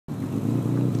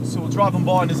So we're driving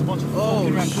by and there's a bunch of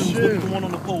fucking raccoons. Shoot. Look at the one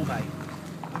on the pole, mate.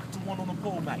 Look at the one on the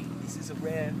pole, mate. This is a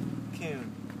rare coon.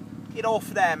 Get off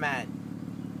there, man.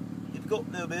 You've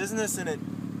got no business in it.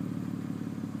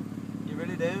 You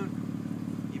really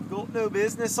don't. You've got no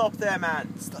business up there,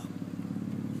 man. Stop.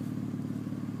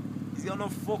 He's got no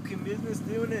fucking business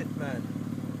doing it, man.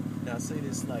 Now I see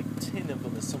there's like 10 of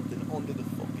them or something under the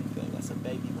fucking thing. That's a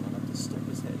baby one. I'll have to stop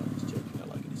his head. I'm just joking. I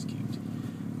like it. It's cute.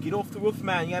 Get off the roof,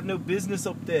 man. You have no business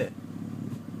up there.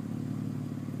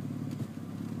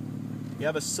 You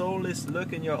have a soulless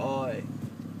look in your eye.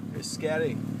 You're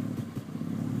scary.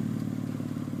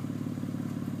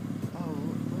 Oh,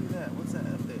 look at that. What's that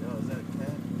up there? Oh, is that a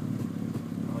cat?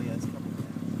 Oh, yeah, it's a couple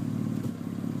cats.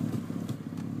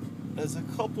 There's a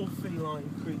couple feline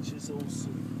creatures also.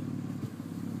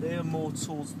 They are more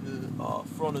towards the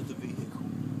front of the vehicle.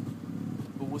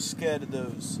 But we're scared of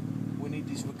those. We need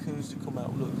these raccoons to come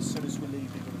out. Look, as soon as we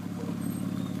leave, they're going to come out.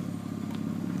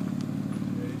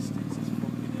 There he sticks his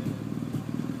fucking head in.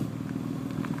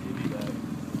 He'll be back.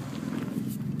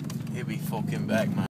 He'll be fucking back, man.